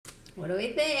What do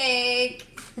we think?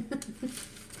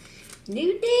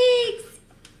 New digs.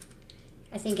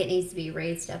 I think it needs to be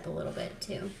raised up a little bit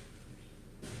too.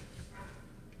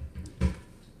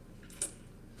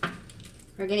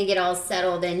 We're gonna get all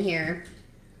settled in here.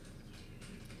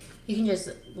 You can just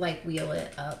like wheel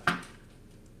it up.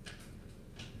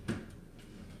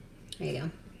 There you go.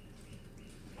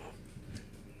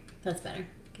 That's better.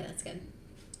 Okay, that's good.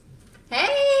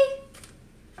 Hey!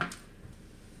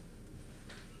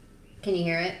 Can you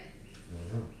hear it?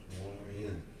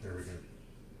 There we go.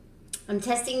 I'm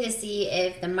testing to see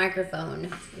if the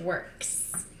microphone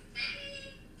works.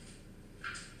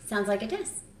 Sounds like it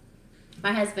does.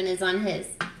 My husband is on his.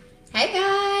 Hey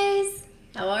guys!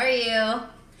 How are you?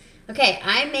 Okay,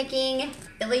 I'm making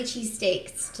Philly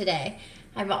cheesesteaks today.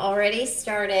 I've already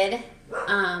started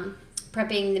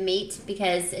prepping the meat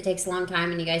because it takes a long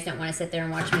time and you guys don't want to sit there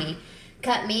and watch me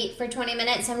cut meat for 20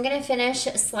 minutes. So I'm going to finish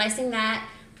slicing that,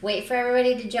 wait for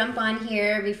everybody to jump on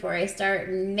here before I start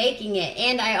making it.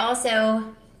 And I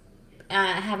also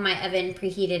have my oven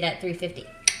preheated at 350.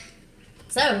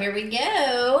 So here we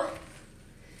go.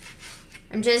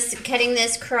 I'm just cutting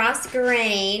this cross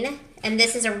grain, and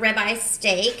this is a ribeye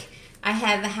steak. I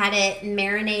have had it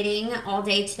marinating all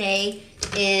day today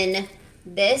in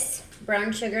this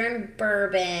brown sugar and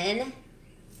bourbon.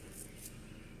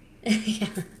 Yeah.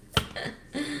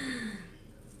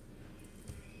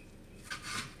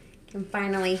 Can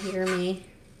finally hear me.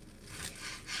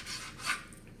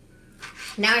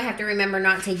 Now I have to remember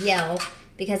not to yell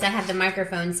because I have the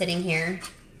microphone sitting here.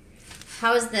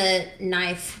 How is the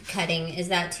knife cutting? Is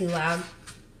that too loud?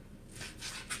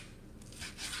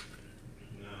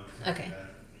 No. Okay.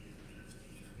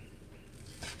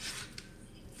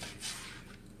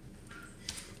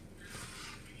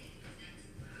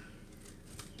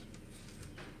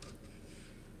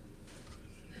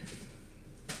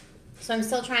 So I'm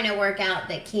still trying to work out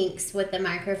the kinks with the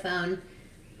microphone.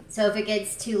 So if it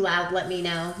gets too loud, let me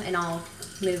know and I'll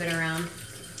move it around.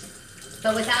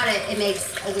 But without it, it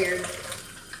makes a weird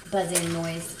buzzing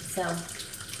noise, so.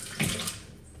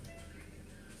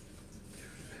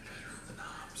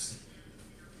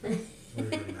 Where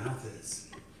your mouth is.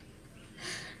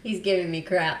 He's giving me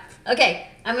crap. Okay,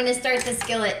 I'm gonna start the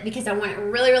skillet because I want it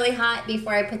really, really hot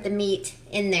before I put the meat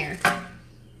in there.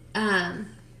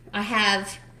 I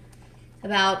have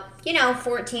about,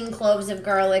 14 cloves of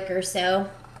garlic or so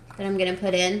that I'm gonna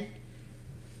put in.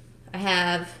 I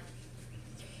have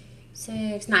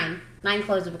 9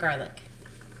 cloves of garlic.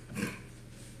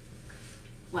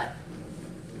 What?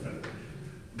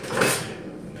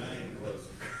 9 cloves.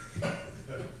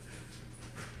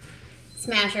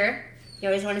 Smasher. You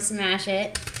always want to smash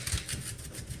it.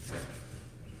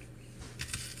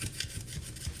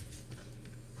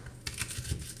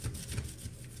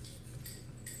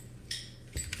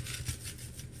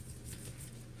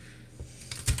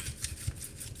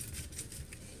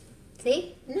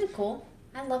 See? Isn't that cool?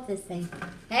 I love this thing.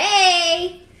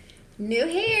 Hey! New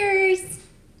hairs!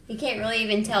 You can't really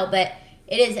even tell, but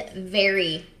it is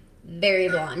very, very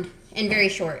blonde and very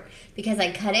short because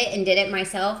I cut it and did it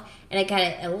myself, and I cut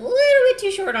it a little bit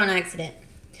too short on accident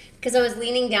because I was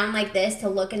leaning down like this to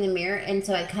look in the mirror, and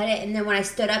so I cut it, and then when I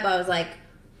stood up, I was like,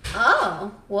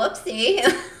 oh, whoopsie.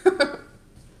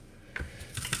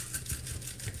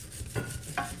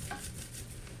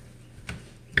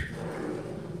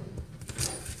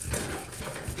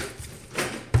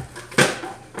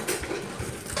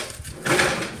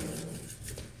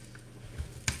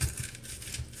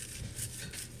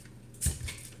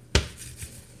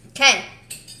 Okay,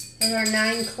 there are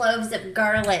 9 cloves of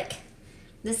garlic.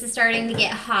 This is starting to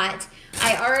get hot.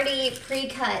 I already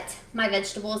pre-cut my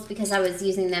vegetables because I was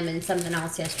using them in something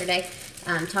else yesterday.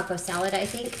 Taco salad, I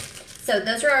think. So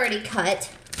those are already cut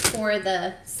for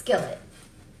the skillet.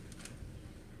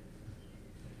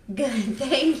 Good,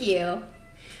 thank you.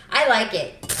 I like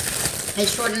it.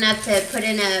 It's short enough to put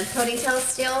in a ponytail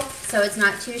still, so it's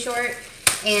not too short.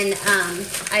 And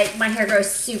my hair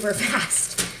grows super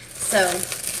fast. So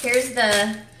here's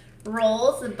the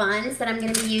rolls, the buns that I'm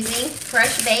going to be using.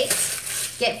 Fresh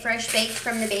baked. Get fresh baked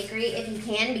from the bakery if you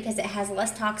can because it has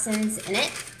less toxins in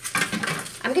it.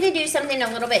 I'm going to do something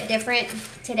a little bit different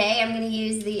today. I'm going to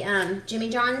use the Jimmy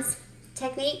John's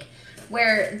technique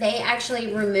where they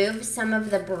actually remove some of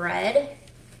the bread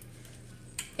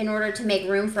in order to make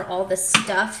room for all the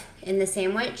stuff in the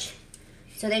sandwich.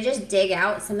 So they just dig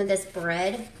out some of this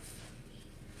bread.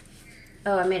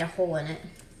 Oh, I made a hole in it.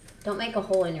 Don't make a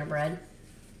hole in your bread.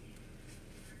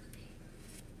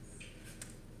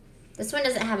 This one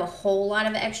doesn't have a whole lot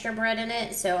of extra bread in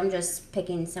it, so I'm just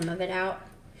picking some of it out.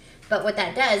 But what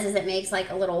that does is it makes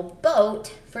like a little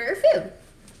boat for your food.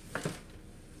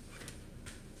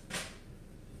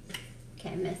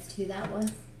 guessed who that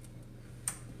was?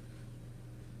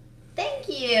 Thank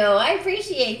you. I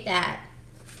appreciate that.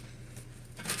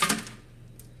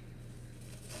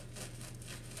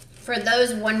 For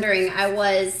those wondering, I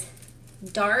was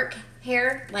dark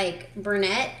hair, like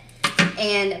brunette,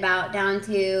 and about down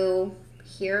to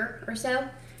here or so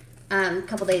a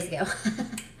couple days ago.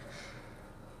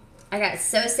 I got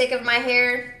so sick of my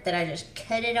hair that I just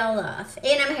cut it all off.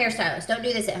 And I'm a hairstylist. Don't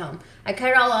do this at home. I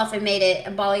cut it all off and made it,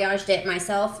 balayaged it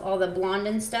myself, all the blonde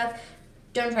and stuff.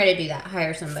 Don't try to do that.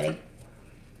 Hire somebody.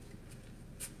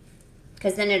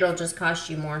 Because then it'll just cost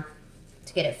you more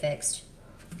to get it fixed.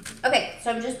 Okay,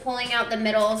 so I'm just pulling out the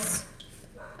middles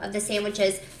of the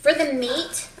sandwiches. For the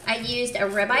meat, I used a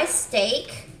ribeye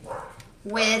steak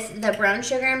with the brown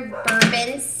sugar and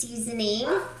bourbon seasoning.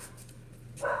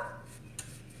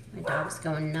 My dog's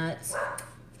going nuts.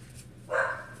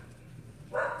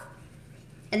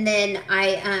 And then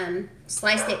I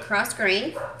sliced it cross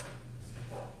grain.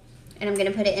 And I'm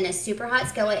going to put it in a super hot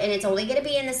skillet. And it's only going to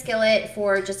be in the skillet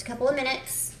for just a couple of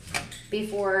minutes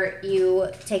before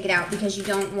you take it out, because you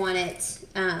don't want it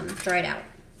dried out.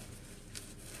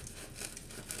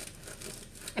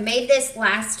 I made this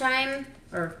last time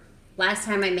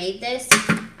I made this,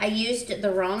 I used the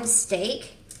wrong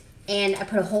steak. And I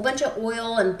put a whole bunch of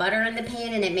oil and butter in the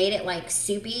pan, and it made it like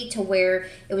soupy to where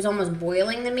it was almost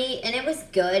boiling the meat. And it was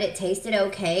good. It tasted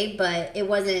okay, but it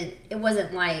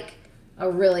wasn't like a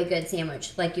really good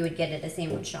sandwich like you would get at a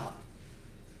sandwich shop.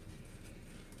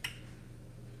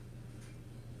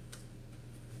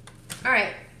 All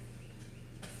right.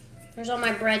 There's all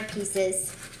my bread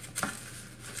pieces.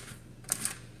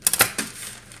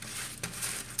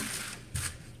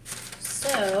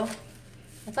 So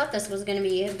I thought this was going to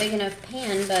be a big enough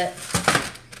pan, but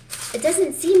it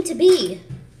doesn't seem to be.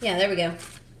 Yeah, there we go.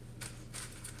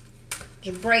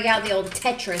 Just break out the old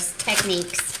Tetris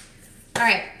techniques. All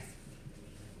right.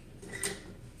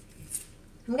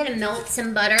 I'm going to melt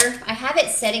some butter. I have it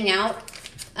setting out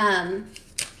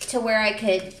to where I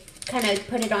could kind of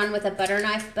put it on with a butter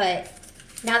knife, but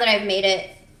now that I've made it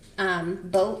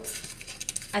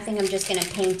both, I think I'm just going to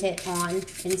paint it on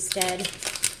instead.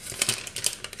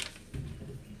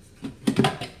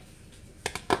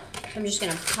 I'm just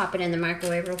going to pop it in the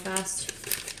microwave real fast.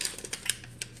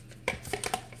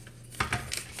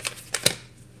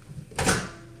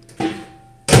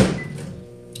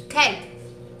 Okay.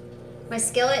 My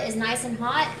skillet is nice and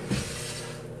hot.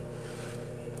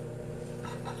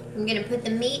 I'm going to put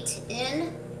the meat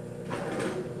in.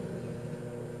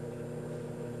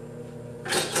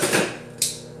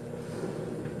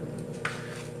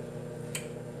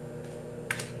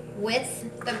 With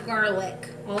the garlic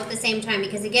all at the same time,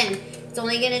 because again, it's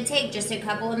only going to take just a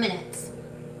couple of minutes.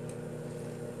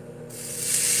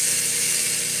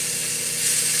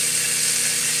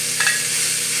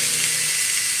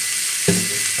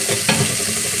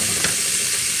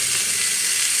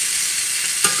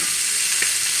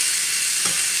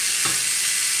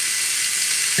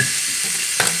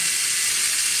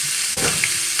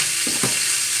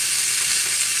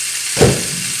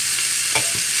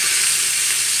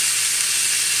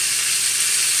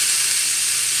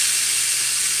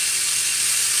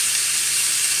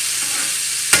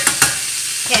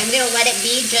 Okay, I'm going to let it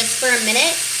be just for a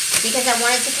minute because I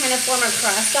want it to kind of form a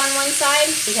crust on one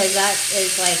side, because that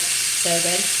is like so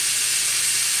good.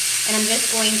 And I'm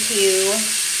just going to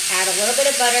add a little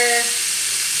bit of butter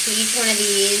to each one of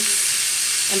these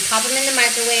and pop them in the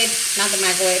microwave. Not the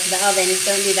microwave, the oven.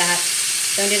 Don't do that.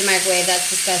 Don't do the microwave.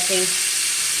 That's disgusting.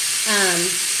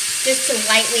 Just to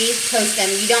lightly toast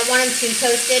them. You don't want them too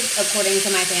toasted, according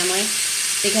to my family,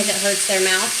 because it hurts their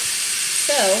mouth.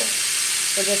 So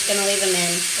we're just going to leave them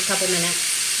in a couple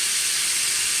minutes.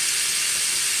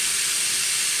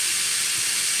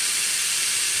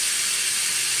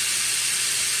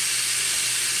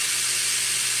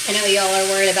 I know y'all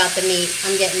are worried about the meat.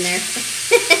 I'm getting there.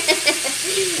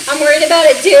 I'm worried about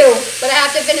it too, but I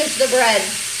have to finish the bread.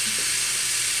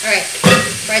 All right,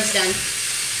 bread's done.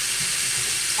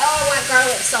 Oh, I want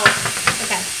garlic salt.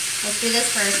 Okay, let's do this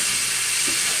first.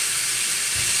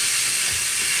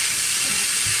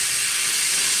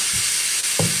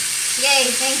 Yay,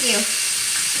 thank you.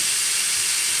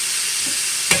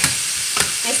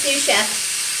 My sous chef.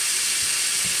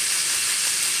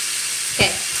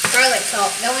 Okay, garlic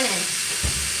salt going in.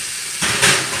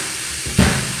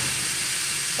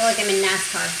 I feel like I'm in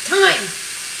NASCAR. Time!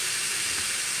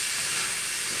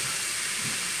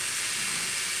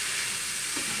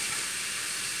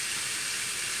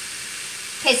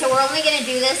 Okay, so we're only going to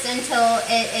do this until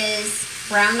it is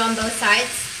browned on both sides.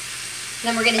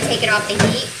 Then we're going to take it off the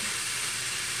heat.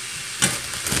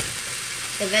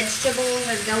 The vegetables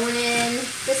are going in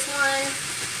this one.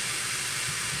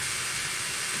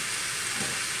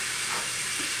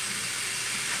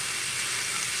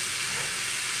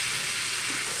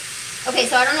 Okay,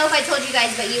 so I don't know if I told you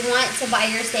guys, but you want to buy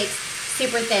your steaks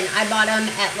super thin. I bought them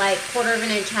at like 1/4 of an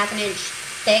inch, 1/2 inch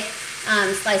thick,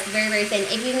 sliced very, very thin.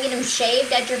 If you can get them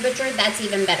shaved at your butcher, that's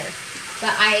even better.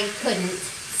 But I couldn't,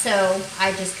 so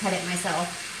I just cut it myself.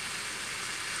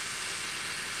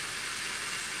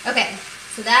 Okay,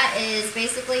 so that is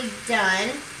basically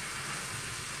done.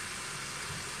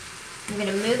 I'm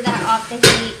gonna move that off the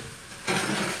heat.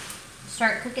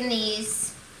 Start cooking these.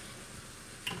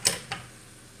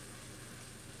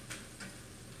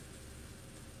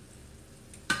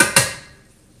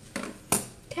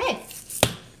 Okay,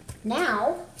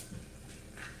 now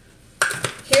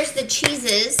here's the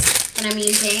cheeses that I'm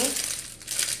using.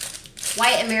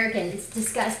 White American. It's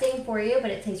disgusting for you, but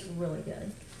it tastes really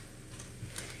good.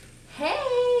 Hey!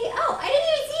 Oh, I didn't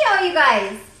even see all you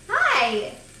guys.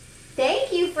 Hi!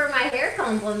 Thank you for my hair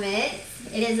compliment.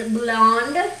 It is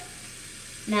blonde.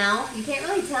 Now, you can't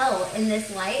really tell in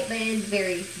this light, but it is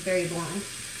very, very blonde.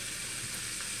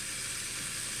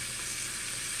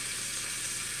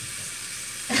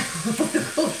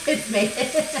 Cool kids made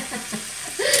it.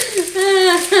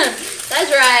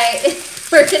 That's right.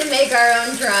 We're gonna make our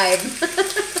own tribe.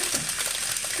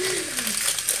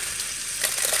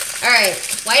 Alright,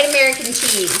 white American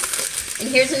cheese. And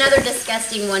here's another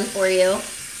disgusting one for you.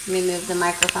 Let me move the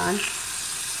microphone.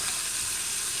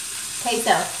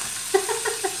 Queso.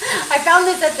 I found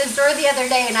this at the store the other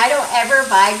day, and I don't ever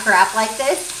buy crap like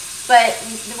this, but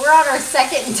we're on our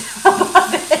second tub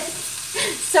of it.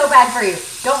 So bad for you.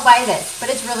 Don't buy this, but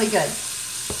it's really good.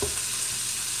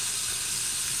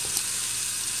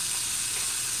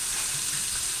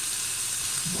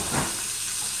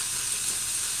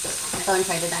 My phone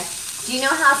tried to die. Do you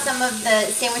know how some of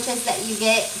the sandwiches that you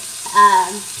get,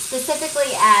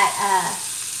 specifically at,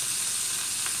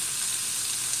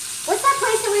 what's that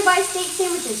place that we buy steak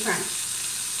sandwiches from?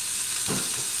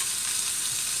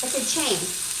 It's a chain.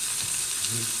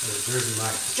 Jersey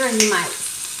Mike's. Jersey Mike's.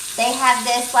 They have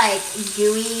this like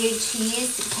gooey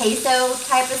cheese, queso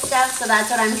type of stuff, so that's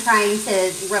what I'm trying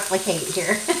to replicate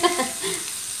here.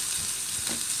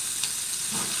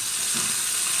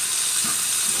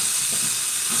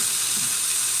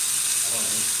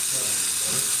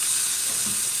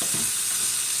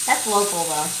 That's local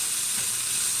though.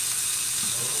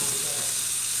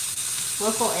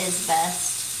 Local is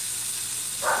best.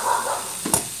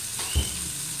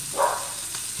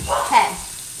 Okay.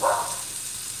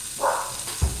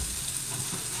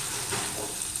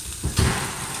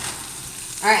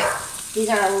 Alright, these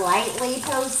are lightly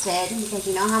toasted because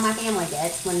you know how my family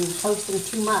gets when you toast them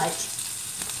too much.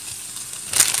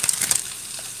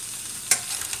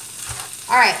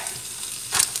 Alright.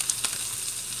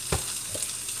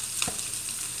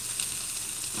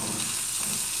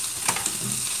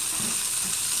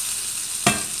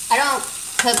 I don't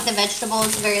cook the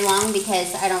vegetables very long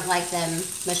because I don't like them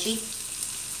mushy.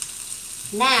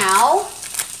 Now,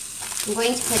 I'm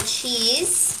going to put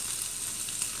cheese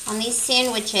on these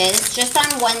sandwiches, just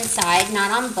on one side,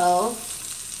 not on both.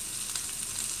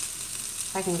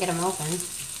 If I can get them open.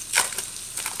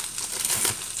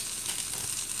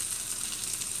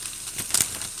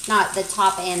 Not the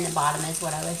top and the bottom is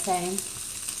what I was saying.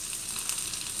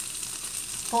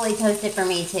 Fully toasted for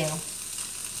me too.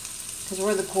 Because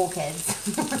we're the cool kids.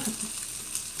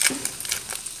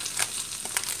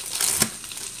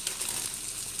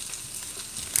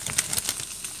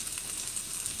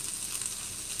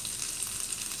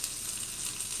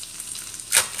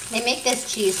 They make this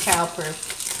cheese childproof.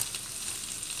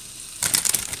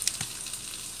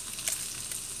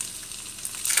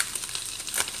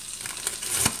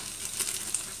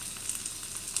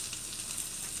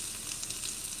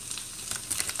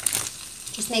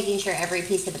 Just making sure every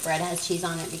piece of the bread has cheese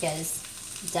on it because,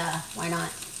 duh, why not?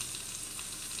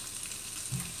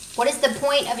 What is the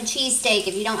point of a cheesesteak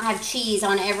if you don't have cheese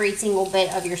on every single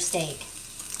bit of your steak?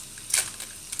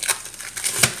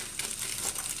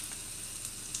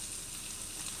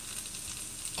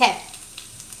 Okay,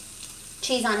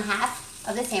 cheese on half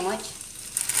of the sandwich.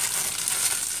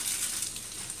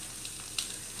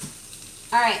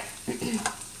 All right,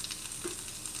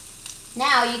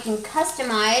 now you can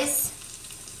customize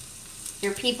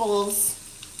your people's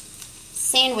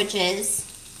sandwiches.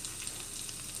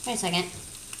 Wait a second,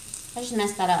 I just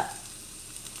messed that up.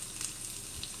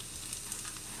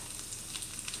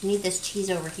 I need this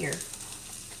cheese over here.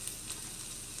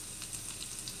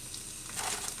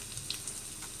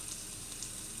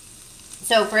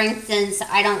 So, for instance,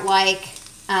 I don't like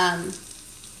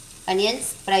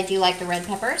onions, but I do like the red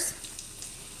peppers.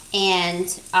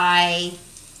 And I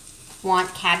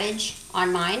want cabbage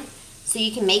on mine. So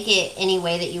you can make it any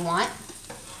way that you want.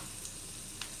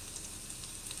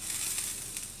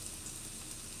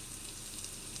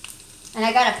 And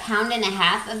I got 1.5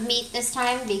 pounds of meat this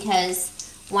time because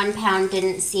 1 pound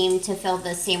didn't seem to fill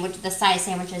the size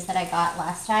sandwiches that I got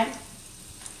last time.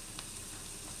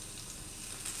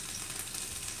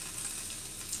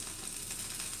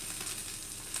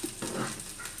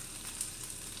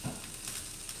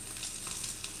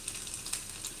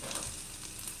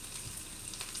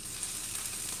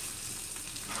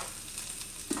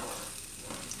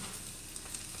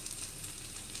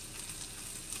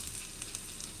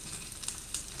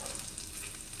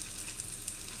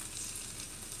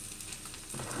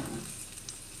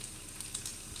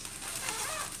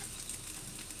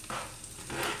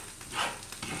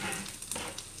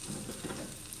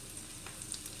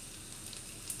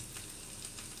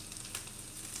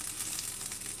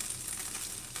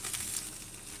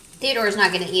 Theodore's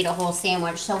not going to eat a whole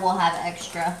sandwich, so we'll have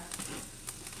extra.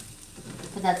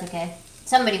 But that's okay.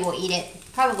 Somebody will eat it.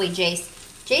 Probably Jace.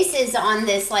 Jace is on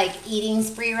this, like, eating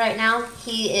spree right now.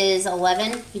 He is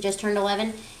 11. He just turned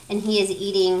 11. And he is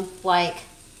eating like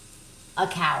a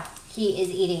cow. He is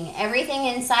eating everything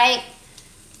in sight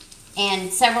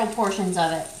and several portions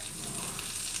of it.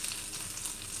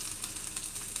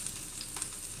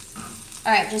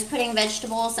 All right, just putting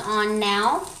vegetables on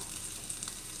now.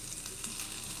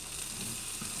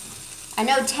 I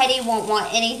know Teddy won't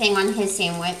want anything on his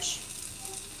sandwich.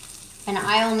 And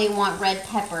I only want red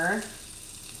pepper.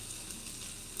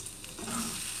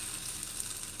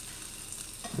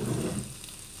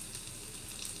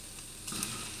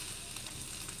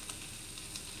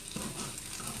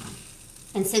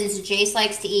 And since Jace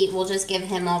likes to eat, we'll just give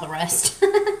him all the rest.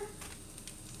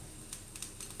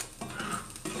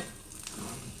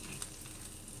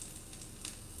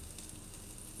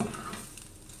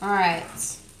 All right.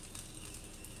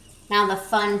 Now the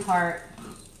fun part.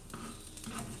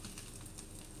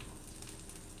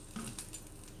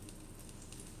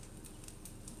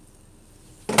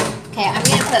 Okay, I'm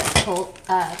gonna put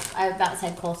I about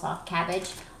said coleslaw,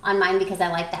 cabbage on mine because I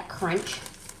like that crunch.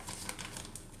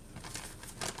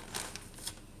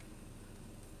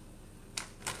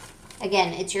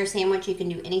 Again, it's your sandwich. You can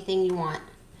do anything you want.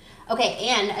 Okay,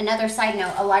 and another side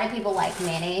note, a lot of people like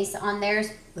mayonnaise on theirs.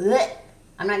 Blech.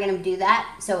 I'm not going to do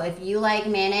that. So if you like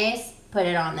mayonnaise, put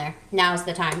it on there. Now's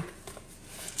the time.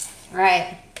 All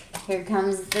right, here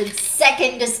comes the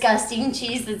second disgusting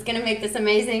cheese that's going to make this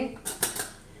amazing.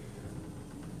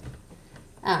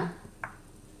 Oh.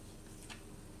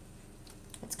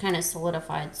 It's kind of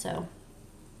solidified, so.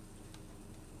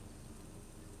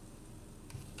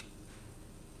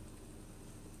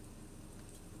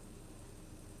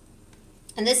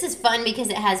 And this is fun because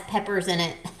it has peppers in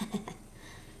it.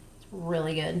 It's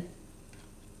really good.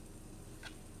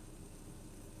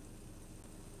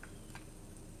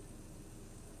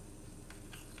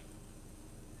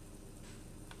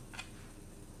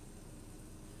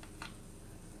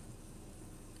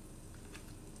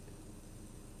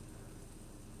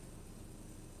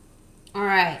 All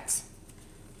right.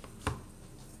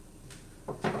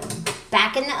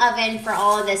 Back in the oven for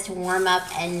all of this to warm up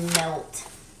and melt.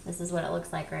 This is what it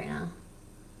looks like right now.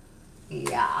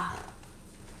 Yeah.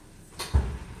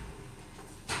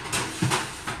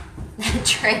 The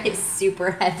tray is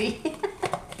super heavy.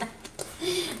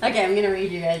 Okay, I'm going to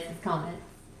read you guys' comments.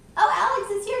 Oh,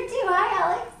 Alex is here too. Hi,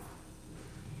 Alex.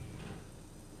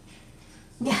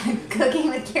 Yeah, cooking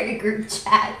with Carrie group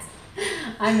chat.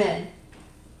 I'm in.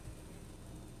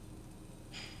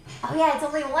 Oh yeah, it's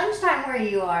only lunchtime where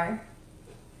you are.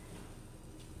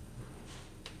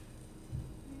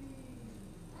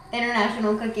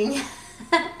 International cooking.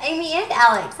 Amy and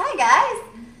Alex. Hi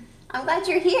guys. I'm glad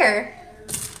you're here.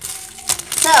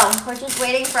 So, we're just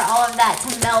waiting for all of that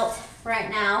to melt right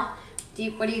now.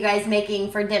 What are you guys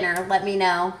making for dinner? Let me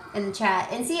know in the chat.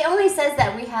 And see, it only says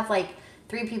that we have like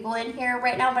 3 people in here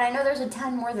right now, but I know there's a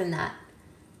ton more than that.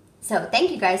 So, thank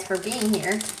you guys for being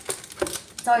here.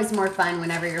 It's always more fun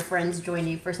whenever your friends join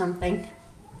you for something.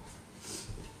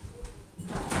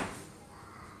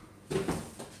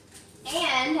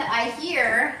 And I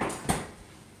hear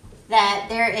that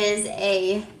there is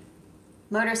a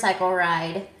motorcycle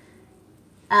ride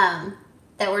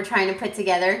that we're trying to put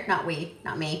together. Not we,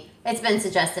 not me. It's been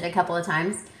suggested a couple of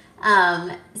times.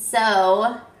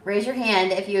 So raise your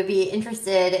hand if you would be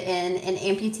interested in an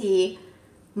amputee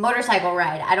motorcycle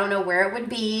ride. I don't know where it would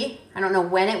be. I don't know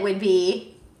when it would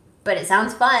be, but it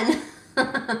sounds fun.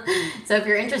 So if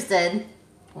you're interested,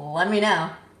 let me know.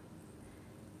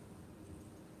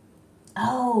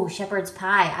 Oh, shepherd's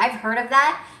pie. I've heard of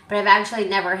that, but I've actually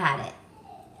never had it.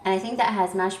 And I think that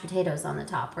has mashed potatoes on the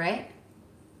top, right?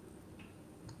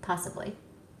 Possibly.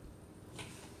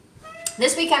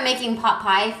 This week I'm making pot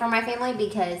pie for my family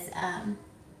because,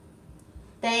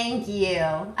 thank you.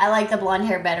 I like the blonde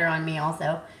hair better on me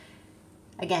also.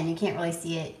 Again, you can't really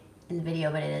see it in the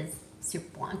video, but it is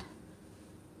super blonde.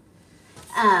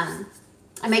 I'm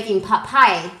making pot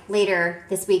pie later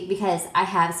this week because I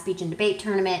have a speech and debate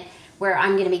tournament where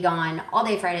I'm going to be gone all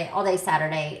day Friday, all day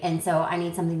Saturday, and so I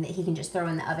need something that he can just throw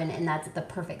in the oven, and that's the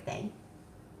perfect thing.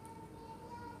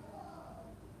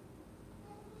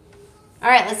 All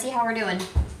right, let's see how we're doing.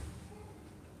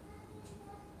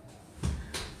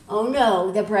 Oh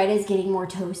no, the bread is getting more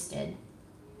toasted.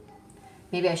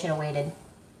 Maybe I should have waited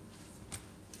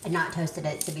and not toasted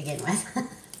it to begin with.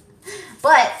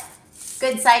 But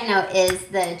good side note is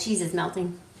the cheese is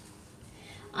melting.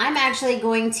 I'm actually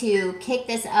going to kick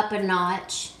this up a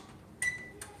notch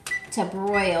to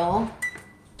broil.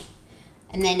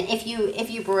 And then if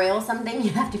you broil something, you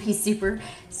have to be super,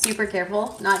 super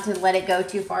careful not to let it go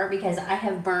too far because I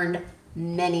have burned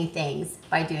many things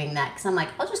by doing that. Because I'm like,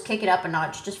 I'll just kick it up a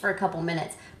notch just for a couple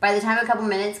minutes. By the time a couple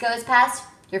minutes goes past,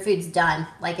 your food's done.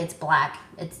 Like it's black.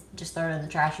 It's just throw it in the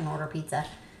trash and order pizza.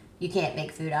 You can't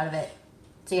make food out of it.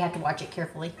 So you have to watch it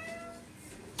carefully.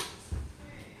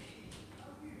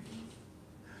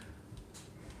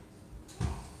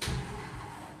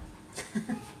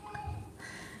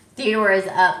 Theodore is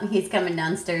up. He's coming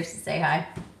downstairs to say hi.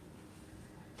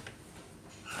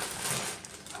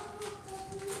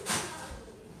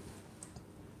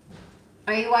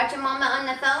 Are you watching Mama on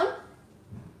the phone?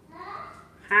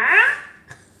 Huh?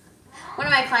 One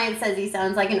of my clients says he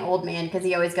sounds like an old man because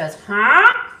he always goes,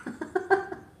 huh?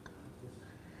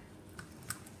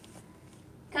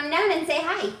 Come down and say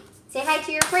hi. Say hi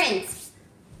to your friends.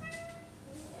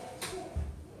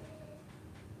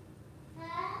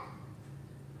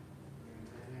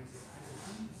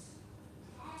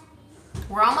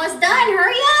 We're almost done.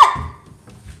 Hurry up.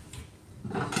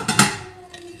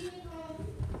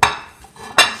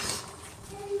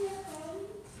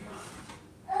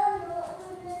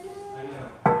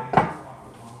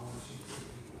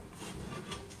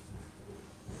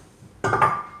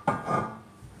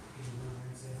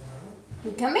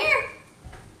 Come here.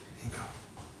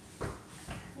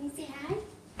 Can you say hi?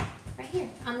 Right here,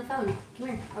 on the phone. Come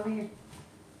here, over here.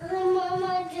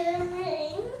 Mama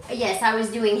doing? Yes, I was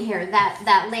doing hair.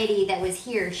 That lady that was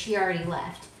here, she already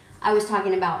left. I was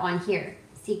talking about on here.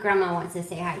 See, Grandma wants to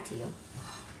say hi to you.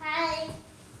 Hi.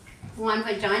 One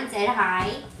foot John said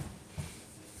hi.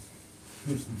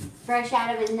 Fresh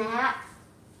out of his nap.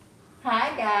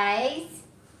 Hi, guys.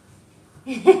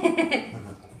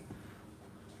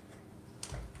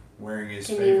 Wearing his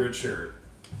favorite shirt.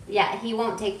 Yeah, he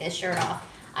won't take this shirt off.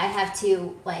 I have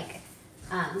to, like,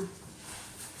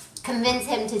 convince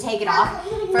him to take it off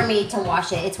for me to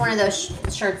wash it. It's one of those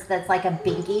shirts that's like a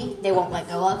binky. They won't let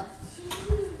go of.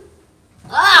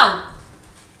 Oh!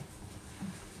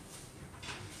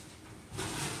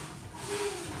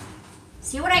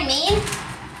 See what I mean?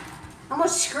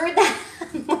 Almost screwed that.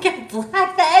 Look how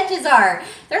black the edges are.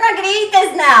 They're not going to eat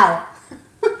this now.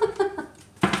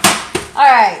 All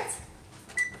right.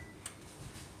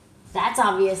 That's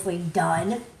obviously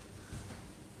done.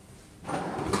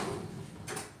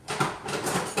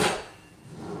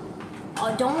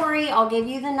 Oh, don't worry. I'll give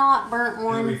you the not burnt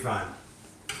one. It'll be fine.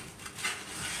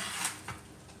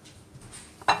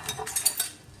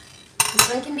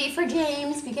 This one can be for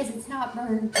James because it's not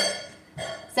burned.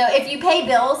 So if you pay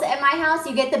bills at my house,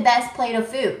 you get the best plate of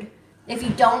food. If you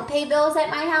don't pay bills at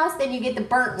my house, then you get the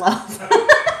burnt loaf.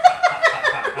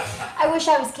 I wish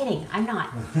I was kidding. I'm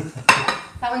not.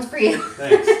 That one's for you.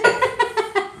 Thanks.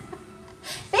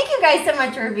 Thank you guys so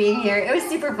much for being here. It was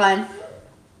super fun.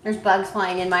 There's bugs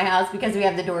flying in my house because we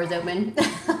have the doors open.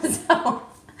 So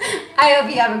I hope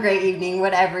you have a great evening,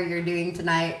 whatever you're doing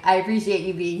tonight. I appreciate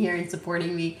you being here and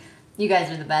supporting me. You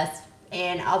guys are the best.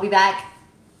 And I'll be back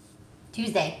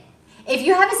Tuesday. If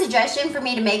you have a suggestion for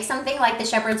me to make something like the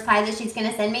shepherd's pie that she's going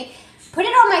to send me, put it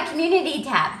on my community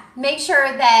tab. Make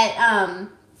sure that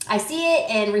I see it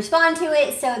and respond to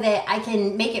it so that I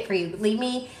can make it for you. Leave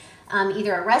me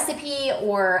either a recipe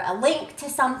or a link to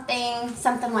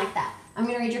something like that. I'm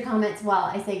going to read your comments while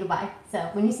I say goodbye. So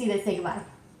when you see this, say goodbye.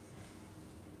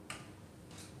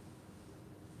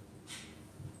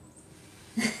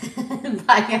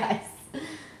 Bye, guys.